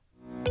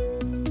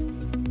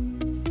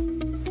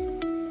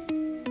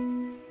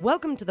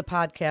Welcome to the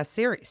podcast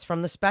series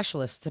from the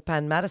specialists at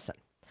Penn Medicine.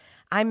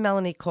 I'm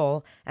Melanie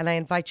Cole, and I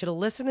invite you to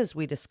listen as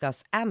we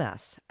discuss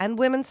MS and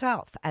women's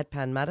health at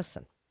Penn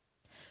Medicine.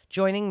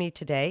 Joining me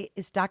today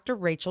is Dr.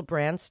 Rachel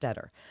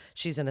Brandstetter.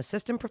 She's an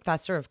assistant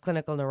professor of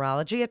clinical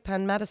neurology at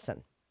Penn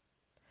Medicine.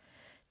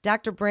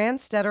 Dr.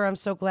 Brandstetter, I'm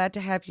so glad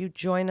to have you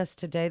join us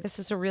today. This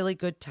is a really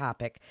good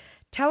topic.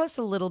 Tell us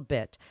a little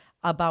bit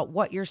about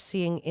what you're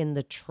seeing in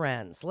the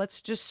trends.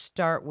 Let's just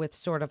start with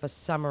sort of a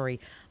summary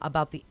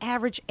about the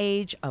average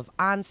age of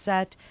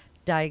onset,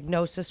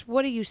 diagnosis.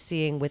 What are you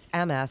seeing with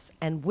MS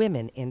and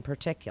women in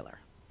particular?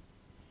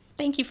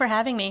 Thank you for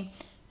having me.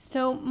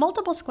 So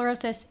multiple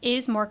sclerosis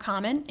is more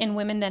common in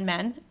women than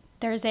men.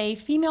 There's a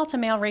female to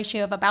male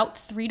ratio of about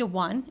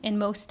 3-1 in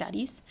most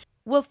studies.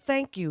 Well,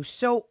 thank you.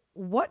 So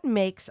what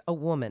makes a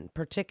woman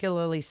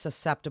particularly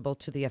susceptible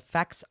to the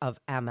effects of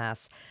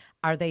MS?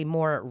 Are they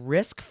more at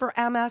risk for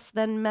MS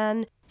than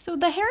men? So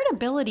the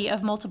heritability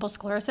of multiple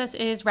sclerosis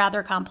is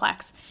rather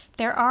complex.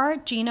 There are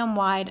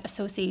genome-wide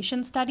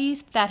association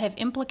studies that have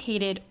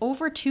implicated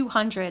over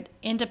 200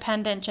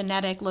 independent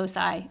genetic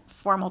loci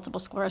for multiple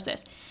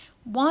sclerosis.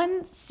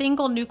 One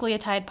single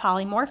nucleotide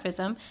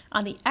polymorphism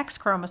on the X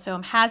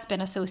chromosome has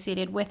been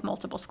associated with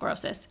multiple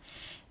sclerosis.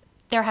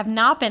 There have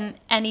not been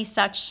any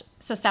such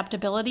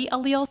susceptibility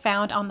alleles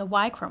found on the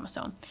Y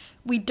chromosome.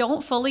 We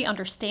don't fully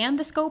understand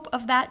the scope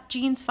of that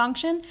gene's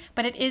function,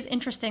 but it is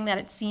interesting that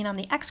it's seen on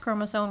the X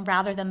chromosome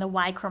rather than the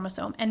Y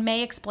chromosome, and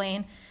may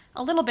explain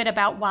a little bit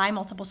about why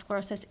multiple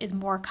sclerosis is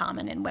more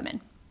common in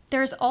women.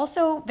 There's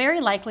also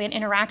very likely an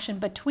interaction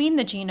between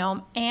the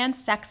genome and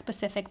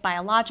sex-specific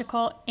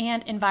biological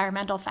and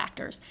environmental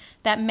factors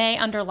that may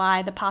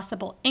underlie the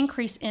possible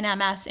increase in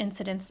MS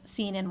incidence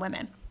seen in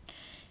women.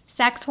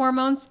 Sex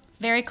hormones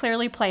very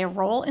clearly play a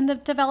role in the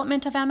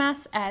development of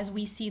MS, as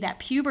we see that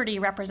puberty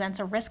represents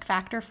a risk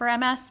factor for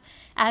MS,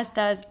 as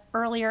does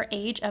earlier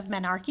age of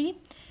menarche,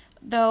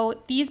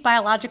 though these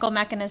biological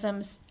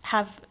mechanisms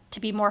have to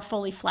be more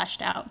fully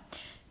fleshed out.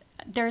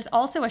 There's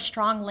also a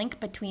strong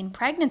link between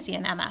pregnancy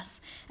and MS,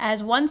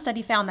 as one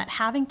study found that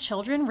having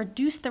children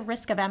reduced the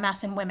risk of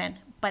MS in women,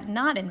 but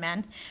not in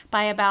men,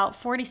 by about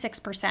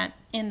 46%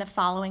 in the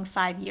following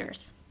 5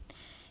 years.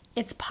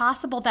 It's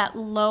possible that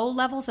low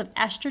levels of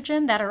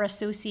estrogen that are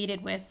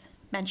associated with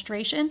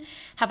menstruation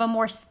have a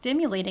more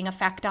stimulating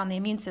effect on the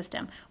immune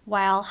system,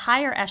 while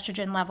higher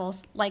estrogen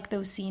levels, like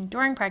those seen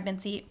during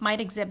pregnancy,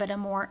 might exhibit a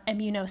more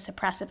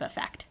immunosuppressive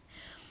effect.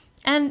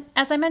 And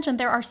as I mentioned,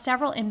 there are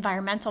several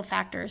environmental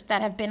factors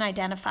that have been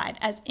identified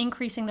as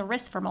increasing the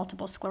risk for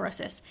multiple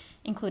sclerosis,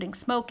 including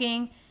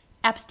smoking,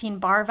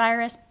 Epstein-Barr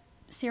virus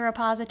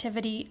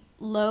seropositivity,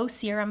 low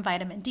serum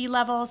vitamin D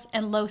levels,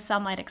 and low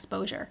sunlight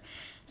exposure.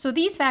 So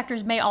these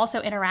factors may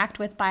also interact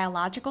with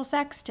biological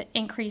sex to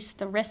increase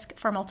the risk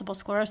for multiple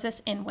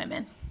sclerosis in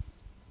women.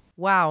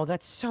 Wow,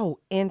 that's so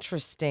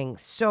interesting.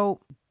 So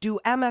do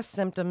MS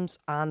symptoms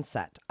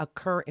onset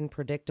occur in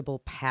predictable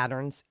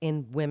patterns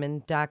in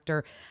women,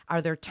 doctor?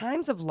 Are there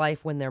times of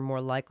life when they're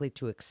more likely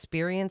to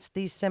experience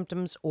these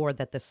symptoms or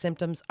that the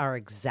symptoms are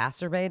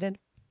exacerbated?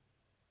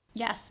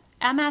 Yes,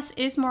 MS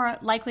is more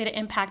likely to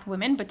impact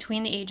women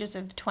between the ages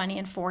of 20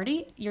 and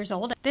 40 years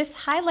old. This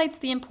highlights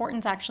the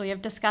importance actually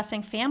of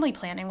discussing family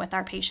planning with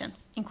our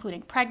patients,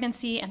 including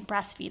pregnancy and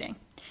breastfeeding.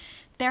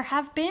 There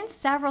have been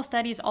several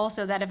studies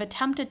also that have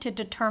attempted to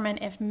determine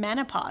if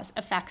menopause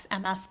affects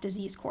MS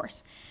disease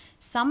course.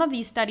 Some of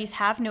these studies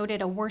have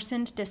noted a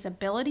worsened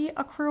disability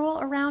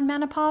accrual around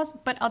menopause,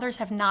 but others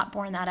have not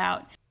borne that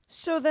out.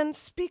 So then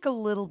speak a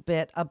little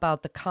bit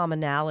about the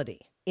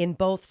commonality in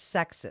both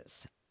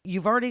sexes.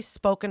 You've already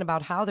spoken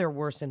about how they're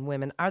worse in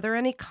women. Are there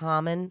any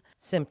common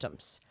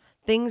symptoms,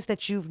 things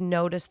that you've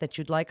noticed that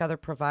you'd like other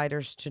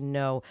providers to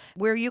know,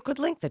 where you could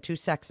link the two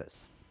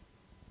sexes?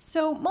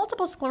 So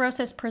multiple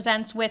sclerosis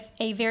presents with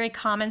a very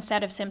common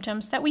set of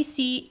symptoms that we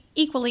see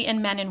equally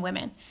in men and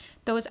women.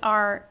 Those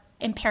are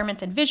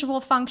impairments in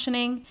visual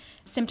functioning,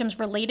 symptoms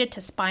related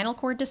to spinal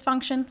cord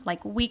dysfunction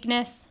like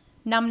weakness,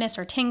 numbness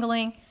or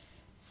tingling,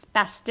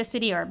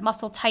 spasticity or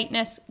muscle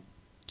tightness,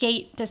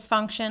 gait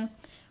dysfunction.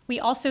 We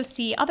also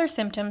see other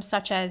symptoms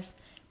such as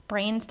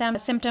brainstem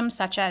symptoms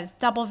such as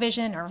double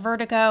vision or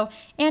vertigo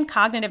and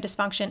cognitive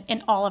dysfunction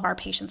in all of our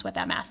patients with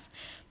MS.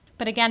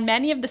 But again,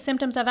 many of the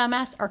symptoms of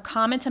MS are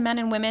common to men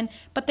and women,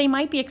 but they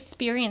might be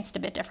experienced a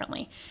bit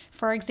differently.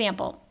 For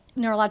example,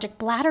 neurologic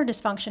bladder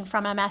dysfunction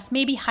from MS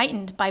may be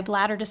heightened by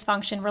bladder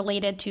dysfunction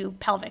related to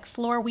pelvic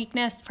floor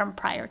weakness from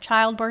prior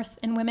childbirth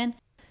in women.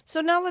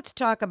 So now let's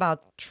talk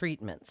about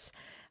treatments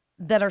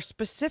that are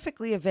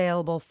specifically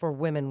available for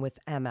women with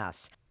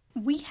MS.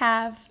 We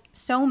have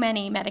so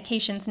many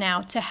medications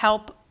now to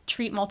help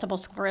treat multiple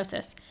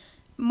sclerosis.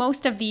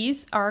 Most of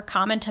these are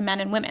common to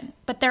men and women,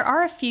 but there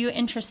are a few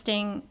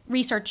interesting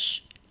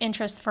research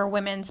interests for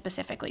women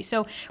specifically.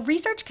 So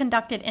research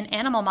conducted in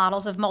animal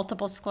models of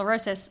multiple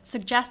sclerosis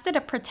suggested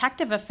a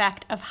protective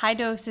effect of high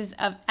doses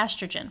of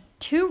estrogen.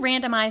 2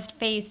 randomized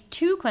phase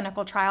 2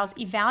 clinical trials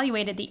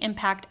evaluated the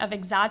impact of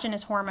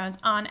exogenous hormones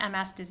on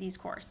MS disease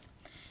course.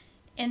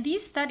 In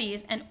these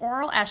studies, an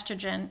oral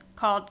estrogen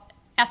called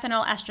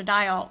ethinyl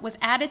estradiol, was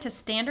added to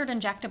standard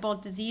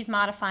injectable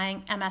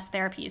disease-modifying MS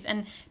therapies.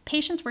 And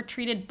patients were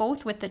treated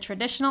both with the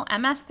traditional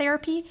MS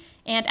therapy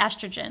and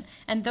estrogen.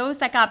 And those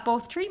that got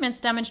both treatments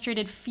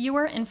demonstrated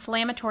fewer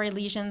inflammatory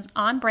lesions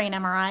on brain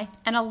MRI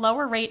and a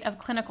lower rate of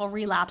clinical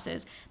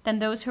relapses than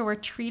those who were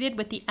treated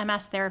with the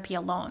MS therapy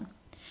alone.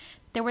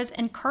 There was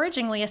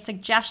encouragingly a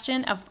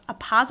suggestion of a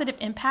positive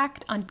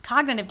impact on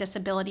cognitive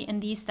disability in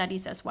these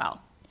studies as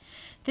well.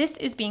 This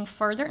is being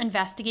further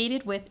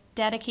investigated with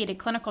dedicated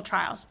clinical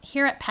trials.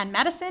 Here at Penn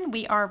Medicine,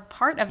 we are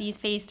part of these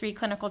phase 3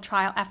 clinical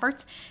trial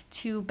efforts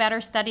to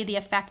better study the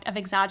effect of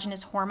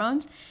exogenous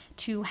hormones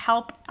to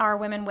help our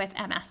women with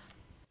MS.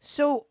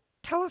 So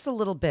tell us a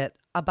little bit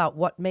about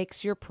what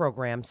makes your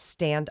program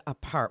stand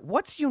apart.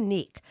 What's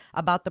unique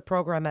about the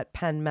program at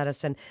Penn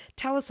Medicine?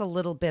 Tell us a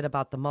little bit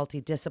about the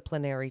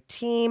multidisciplinary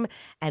team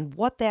and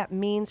what that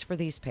means for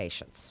these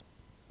patients.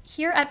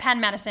 Here at Penn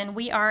Medicine,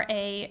 we are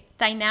a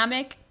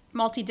dynamic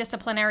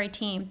multidisciplinary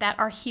team that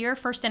are here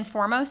first and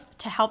foremost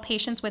to help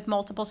patients with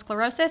multiple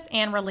sclerosis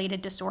and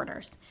related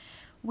disorders.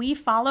 We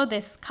follow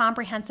this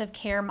comprehensive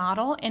care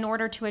model in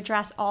order to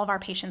address all of our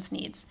patients'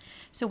 needs.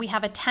 So we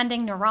have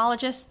attending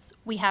neurologists,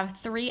 we have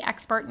 3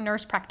 expert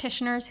nurse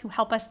practitioners who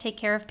help us take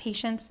care of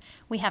patients,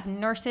 we have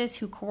nurses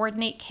who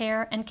coordinate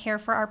care and care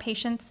for our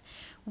patients,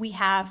 we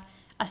have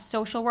a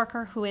social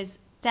worker who is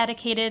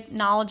dedicated,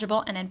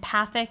 knowledgeable, and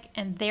empathic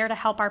and there to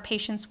help our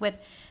patients with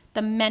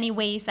the many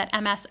ways that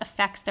MS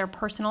affects their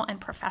personal and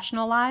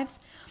professional lives.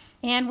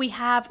 And we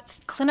have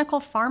clinical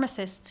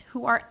pharmacists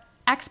who are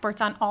experts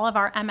on all of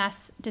our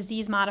MS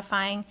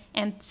disease-modifying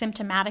and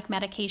symptomatic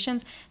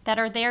medications that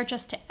are there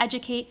just to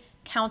educate,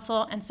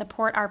 counsel, and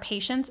support our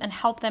patients and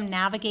help them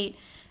navigate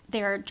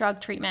their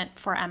drug treatment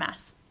for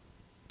MS.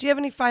 Do you have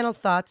any final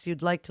thoughts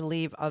you'd like to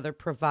leave other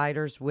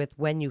providers with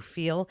when you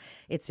feel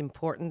it's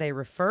important they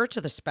refer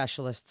to the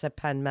specialists at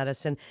Penn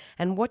Medicine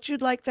and what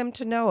you'd like them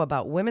to know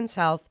about women's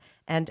health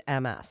and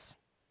MS?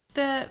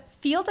 The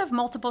field of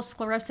multiple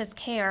sclerosis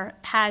care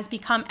has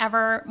become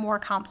ever more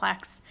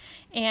complex,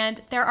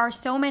 and there are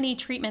so many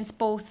treatments,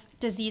 both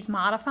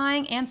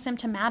disease-modifying and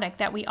symptomatic,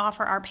 that we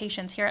offer our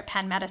patients here at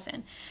Penn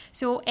Medicine.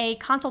 So a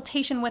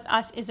consultation with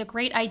us is a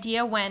great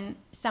idea when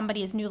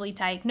somebody is newly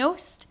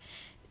diagnosed,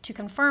 to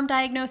confirm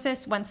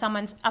diagnosis, when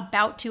someone's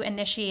about to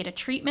initiate a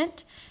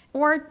treatment,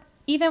 or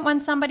even when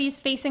somebody's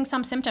facing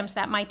some symptoms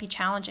that might be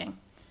challenging.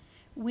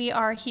 We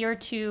are here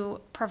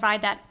to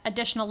provide that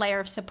additional layer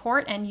of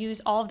support and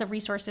use all of the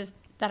resources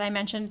that I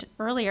mentioned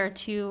earlier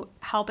to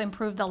help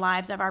improve the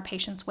lives of our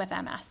patients with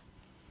MS.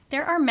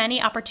 There are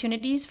many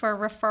opportunities for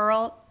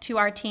referral to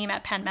our team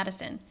at Penn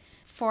Medicine.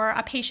 For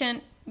a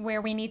patient where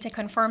we need to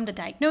confirm the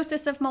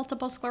diagnosis of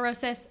multiple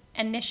sclerosis,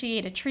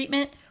 initiate a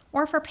treatment,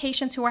 or for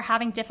patients who are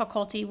having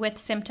difficulty with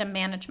symptom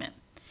management.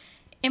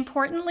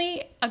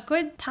 Importantly, a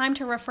good time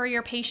to refer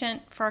your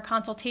patient for a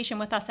consultation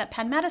with us at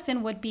Penn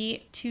Medicine would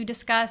be to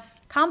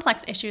discuss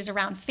complex issues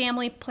around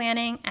family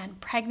planning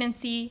and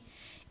pregnancy,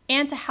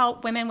 and to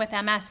help women with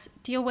MS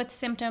deal with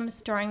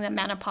symptoms during the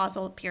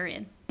menopausal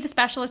period. The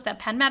specialists at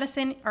Penn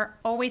Medicine are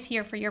always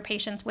here for your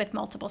patients with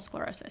multiple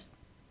sclerosis.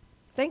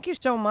 Thank you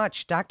so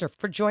much, Doctor,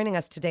 for joining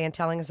us today and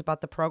telling us about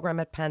the program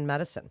at Penn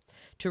Medicine.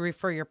 To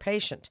refer your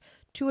patient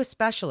to a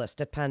specialist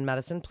at Penn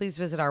Medicine, please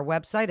visit our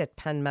website at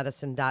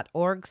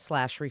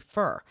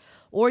pennmedicine.org/refer,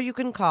 or you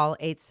can call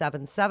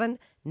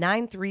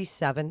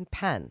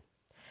 877-937-PENN.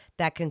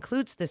 That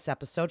concludes this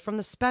episode from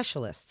the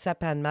specialists at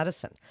Penn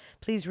Medicine.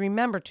 Please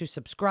remember to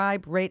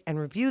subscribe, rate, and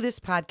review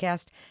this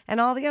podcast and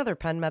all the other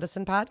Penn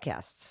Medicine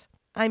podcasts.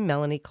 I'm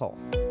Melanie Cole.